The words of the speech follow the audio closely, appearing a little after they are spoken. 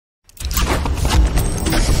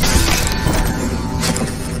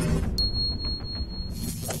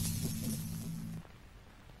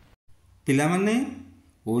पिलामाने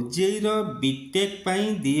OJEE रो BTech पाई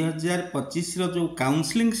 2025 रो जो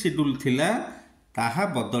counselling schedule थिला ताहा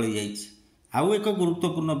बदली जाइछि। आउ एक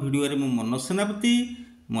गुरुत्वपूर्ण वीडियो रे मु मनोसेनापति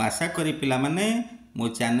मु आशा करी पिलामाने मो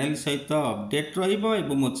चैनल सहित अपडेट रहिबो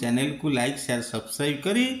एवं मो चैनल को लाइक शेयर सब्सक्राइब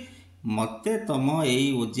करी मते तम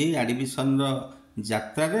एई ओजेई एडमिशन रो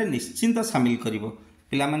यात्रा रे निश्चिंत शामिल करिवो।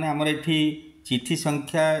 पिलामाने हमर एठी चिठी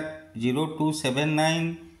संख्या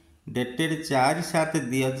 0279 डेटेड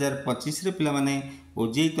 4/7/2025 रे पिलामाने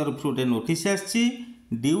ओजेई तरफ गोटे नोटिस आछि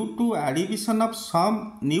due to admission of some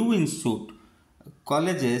new institute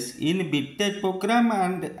colleges in B.Tech program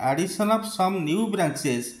and addition of some new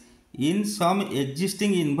branches in some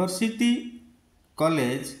existing university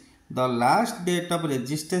college, the last date of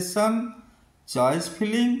registration, choice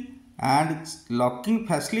filling and locking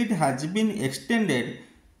facility has been extended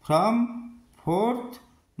from 4th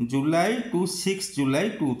July to 6th July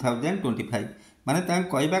 2025। माने तां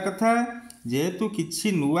कहबा कथा जेहेतु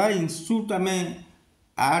किछि नुआ institute आमे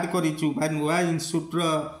add करिचु बा नुआ इंस्टीट्यूट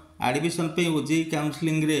रो एडमिशन पे ओजेई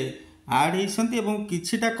काउंसलिंग रे ऐड होइसंती एवं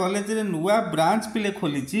किछिटा कॉलेज रे नुआ ब्रांच पिले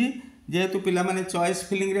खोलिची जेहेतु पिला माने चॉइस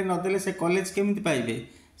फिलिंग रे नदेले से कॉलेज केमिति पाइबे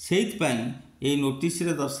सेहित पई ए नोटिस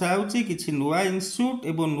रे दर्शाउची किछि नुआ इंस्टीट्यूट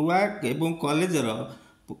एवं नुआ एवं कॉलेज रो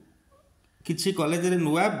किछि कॉलेज रे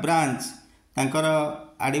नुआ ब्रांच तांकर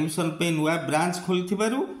एडमिशन पे नुआ ब्रांच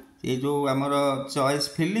खोलिथिबारु ए जो हमर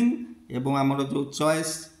चॉइस फिलिंग एवं हमर जो चॉइस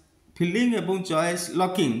फिलिंग एवं चॉइस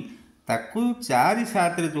लॉकिंग ताकू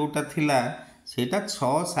 4/7 रे जोटा थिला सेटा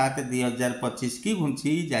 6/7/2025 की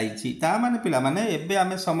घुंची जाइछि। ता माने पिला माने एबे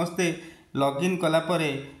आमे समस्ते लॉगिन कला परे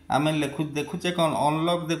आमे देखुचे कोन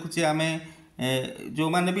अनलॉक देखुचे आमे जो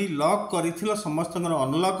माने भी लॉक करिथिलो समस्त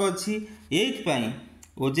अनलॉक अछि। एथ पई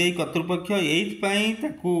ओजेई कर्तृपक्ष एथ पई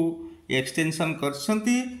ताकू extension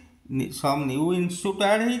करसंती some new institute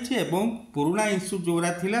add होइछि एवं पुराना इंस्टीट्यूट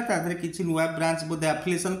जोरा थिला तादरे किछि नुआ ब्रांच बोधे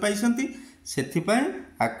एफिलिएशन पाइसंती सेथिपाई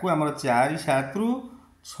आकु आमर 4/7 रु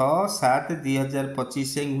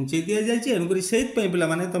 6/7/2025 से घुंचे दिया जाइए। एणुक से पे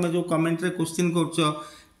माने तुम जो कमेंट रे क्वेश्चन कर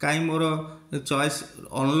कहीं मोर चॉइस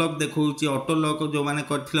अनलॉक देखा ऑटो लॉक जो मैंने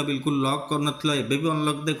कर बिल्कुल लॉक कर एबे भी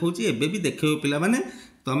अनलॉक देखा एबे भी देखे पिला माने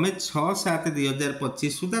तुम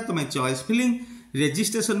 6/7/2025 सुधा तुम चॉइस फिलिंग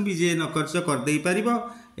रेजिस्ट्रेशन भी जे न कर दे पार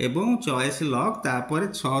एवं चॉइस लॉक तापर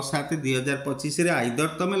 6/7/2025 रे आइदर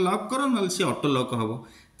तुम लॉक कर न से ऑटो लॉक हम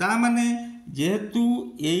ता माने जेहेतु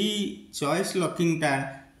यही चॉइस लॉकिंग टा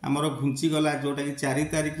आमर घुंची गला जोटा कि 4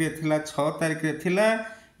 तारिख रे थिला 6 तारिख रे थिला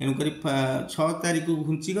एणुक 6 तारिख को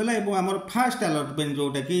घुंची गला एवं आमर फास्ट अलॉटमेंट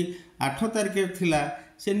जोटा कि 8 तारिख रे थिला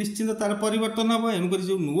से निश्चित तार परिवर्तन हम। एणुक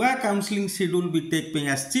जो नुआ काउंसलिंग शेड्यूल बीटेक पे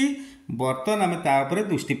आछि बर्तन आमे ता ऊपर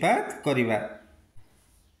दृष्टिपात करिबा।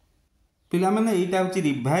 पिला माने एटा होची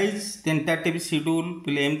रिवाइज टेंटेटिव शेड्यूल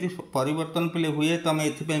पिले एमती परिवर्तन पिले हुए तुम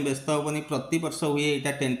एथि व्यस्त हेबनी प्रति वर्ष हुए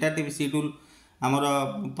एटा टेंटेटिव शेड्यूल आमर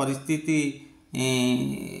परिस्थिति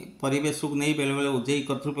परिवेश को नहीं बेले बेले ओजेई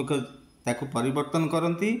कर्तृपक्ष ताकू परिवर्तन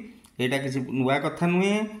करती एटा किसी नुआ कथा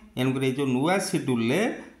नुहे। एणुक जो नुआ शेड्यूल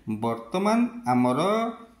वर्तमान आमर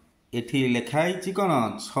एठी लिखाई कौन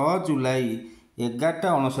 6 जुलाई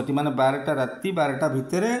 11:59 माने 12टा राति 12टा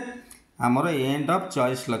भितर आमर एंड ऑफ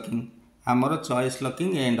चॉइस लॉकिंग आमर चॉइस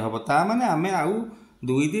लॉकिंग एंड हम ता माने आमे आउ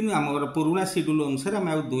 2 दिन आमर पुराना शेड्यूल अनुसार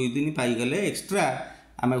आमे आउ 2 दिन पाई गले एक्स्ट्रा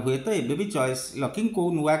आमे हुए तो एबे भी चॉइस लॉकिंग को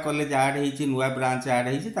नुआ कॉलेज ऐड होइछि नुआ ब्रांच ऐड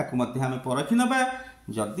होइछि ताकू मध्ये आमे परखि नबा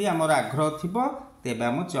जदि आमर आग्रह थिबो तेबे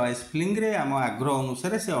आम चॉइस फिलिंग रे आम आग्रह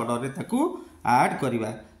अनुसार से ऑर्डर रे ताकू ऐड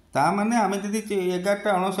करिबा। ता माने आमे जदि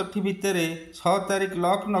 11:59 भितर 6 तारिख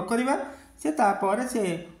लॉक न करिबा से तापर से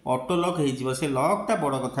ऑटो लॉक हो जिवो से लॉक ता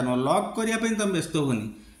बड़ कथा न लॉक करिया पई तुम व्यस्त होनी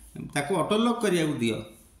ताकू ऑटो लॉक करिया दियो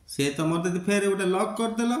से तुम जब फेर गोटे लॉक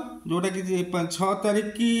करदेल जोटा कि 6 तारिख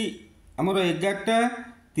की आमर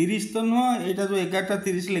 11:30 तो नुह यहाँ जो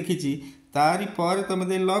 11:30 लिखी तारी पर तुम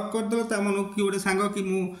लॉक करदेल ता मन कि गोटे सांग कि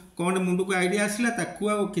कौन मुंड को आइडिया आसला ताकू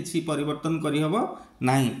आ किसी परिवर्तन करहब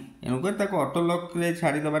ना एणुक ऑटो लॉक रे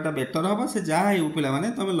छाड़ीदेटा बेटर हम से जहाँ हो पिला माने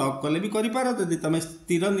तुम लॉक कले भी कर जदि तुम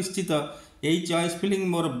स्थिर निश्चित यही चॉइस फिलिंग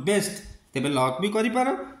मोर बेस्ट तेबे लॉक भी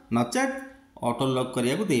कर नचेत ऑटो लॉक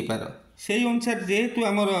करिया को दे पार से अनुसार जेहेतु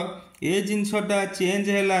आमर ए जिनसटा चेंज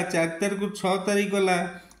है 4 तारिख 6 तारिख गला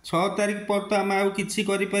 6 तारिख पर तो आम आउ किछि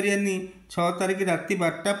करि परियानी 6 तारिख राति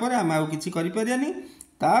 12टा पर आम आउ किछि करि परियानी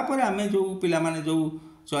तापर आमे जो पिला माने जो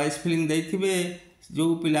चॉइस फिलिंग देथिबे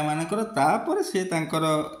जो पिला मानकर तापर से तांकर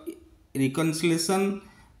reconciliation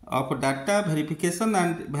of data verification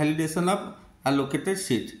and validation of allocated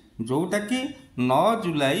seat जोटा कि 9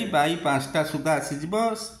 जुलाई 5टा सुधा आसीज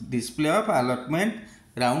डिस्प्ले ऑफ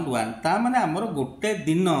अलॉटमेंट राउंड 1 ता माने आमर गोटे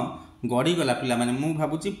दिन गड़ीगला पिला माने मु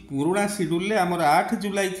भाबुची पुराना शेड्यूल आमर 8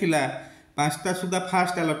 जुलाई थिला 5टा सुधा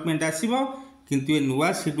फास्ट अलॉटमेंट आसीबो किंतु ए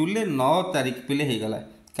नुआ शेड्यूल 9 तारिख पिले हो गला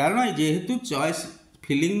कारण जेहेतु चॉइस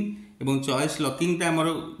फिलिंग एवं चॉइस लॉकिंग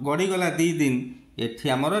आमर गड़ीगला 2 दिन एठी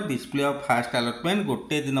आमर डिस्प्ले ऑफ फास्ट अलॉटमेंट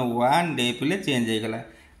गोटे दिन 1 डे पिले चेंज हो गला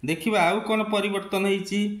देखिबा आउ कोन परिवर्तन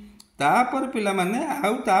होईची तापर पिला माने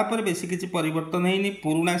आउ तापर बेसी किछि परिवर्तन हेनी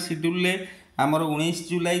पुराना शेड्यूल आमर 19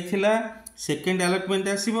 जुलाई थिला सेकेंड अलॉटमेंट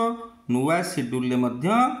आसीबो नुआ शेड्यूल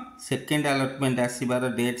मध्य सेकेंड अलॉटमेंट आसीबार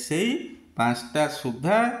डेट से 5टा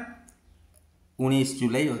सुधा 19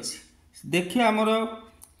 जुलाई अच्छी देखिए आमर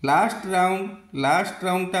लास्ट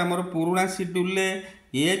राउंड आमर पुराना शेड्यूल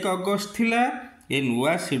 1 अगस्त थिला ए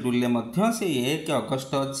नुआ शेड्यूल मध्य से 1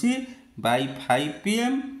 अगस्त अच्छी बाय 5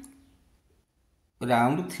 PM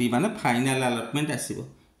राउंड 3 माने फाइनल अलॉटमेंट आसीबो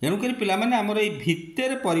तेणुक पिला माने आमर ए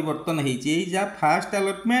भितर परिवर्तन होईची ए जा फास्ट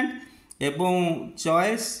अलॉटमेंट एवं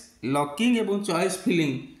चॉइस लॉकिंग एवं चॉइस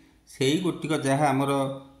फिलिंग सेही गोटिक जहाँ आमर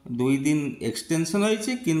 2 दिन एक्सटेंशन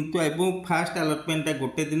होईची किंतु एवं फास्ट अलॉटमेंट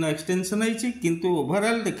गोटे दिन एक्सटेंशन होईची किंतु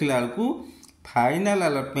ओवरऑल देखिला बेलकू फाइनल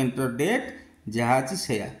अलॉटमेंट डेट जहाँ अच्छी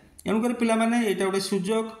से तेणुक पिला माने एटा गोटे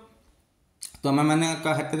सुजोग तुम मैंने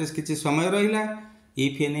हाथ में किसी समय रहा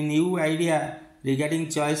if any new idea regarding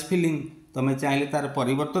choice filling तुम्हें चाहिए तार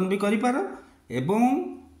परिवर्तन भी कर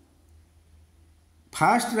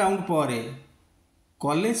फास्ट राउंड पर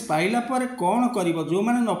कॉलेज पाइला पर कौन कर जो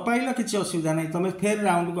मैंने न पाइल किसी असुविधा नहीं तुम्हें फेर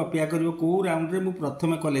राउंड को अपेक्षा कर कौ राउंड में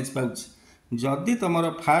प्रथम कॉलेज पाऊँ जदि तुम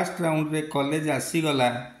फास्ट राउंड रे कॉलेज आसीगला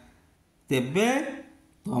तेबे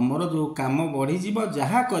तुमर जो कम बढ़ीज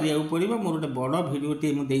जहाँ करा पड़ो मोर गोटे बड़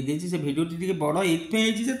भिडटे मुझे से भिडटी बड़ ये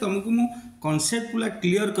तुमको मु कनसेप्ट पूरा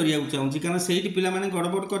क्लीयर करने चाहूँगी कारण से पिला माने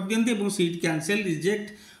गड़बड़ कर दिखती सीट कैंसल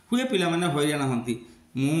रिजेक्ट हुए पिला माने हैरान होती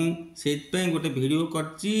मुझे गोटे भिडियो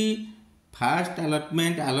करची फास्ट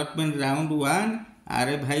अलॉटमेंट राउंड 1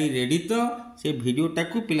 आरे भाई रेडी तो से भिडियोटा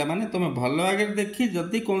को पिला माने तुम भल आगे देखी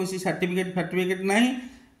जदि कौन सर्टिफिकेट ना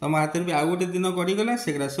तुम हाथ में आउ गोटे दिन गड़ीगला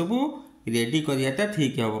सेगुरा सब रेडी करियाटा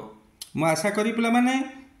ठीक हे मु आशा करी पिला माने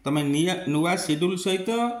तमे नुआ शेड्यूल सहित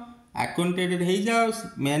अकाउंटेड हो जाओ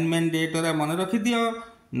मेन डेट रा मन रखी दियो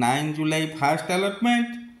 9 जुलाई फास्ट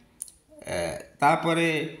अलॉटमेंट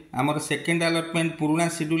तापरे आमर सेकेंड अलॉटमेंट पुराना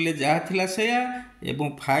शेड्यूल जहाँ थिला सेया एवं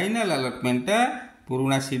फाइनल अलॉटमेंटा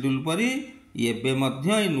पुराना शेड्यूल परी एबे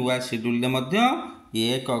मध्य नुआ शेड्यूल मध्य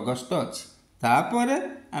 1 अगस्त अच्छी तापर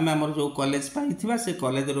आम आमर जो कॉलेज पाई से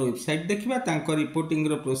कॉलेज वेबसाइट देखा तांको रिपोर्टिंग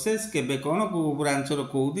प्रोसेस केबे कौन को ब्रांचर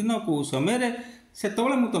कौ दिन कौ समय से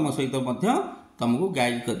मुझे तुम सहित तुमको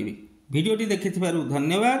गाइड करी भिडियोटी देखि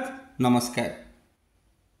धन्यवाद नमस्कार।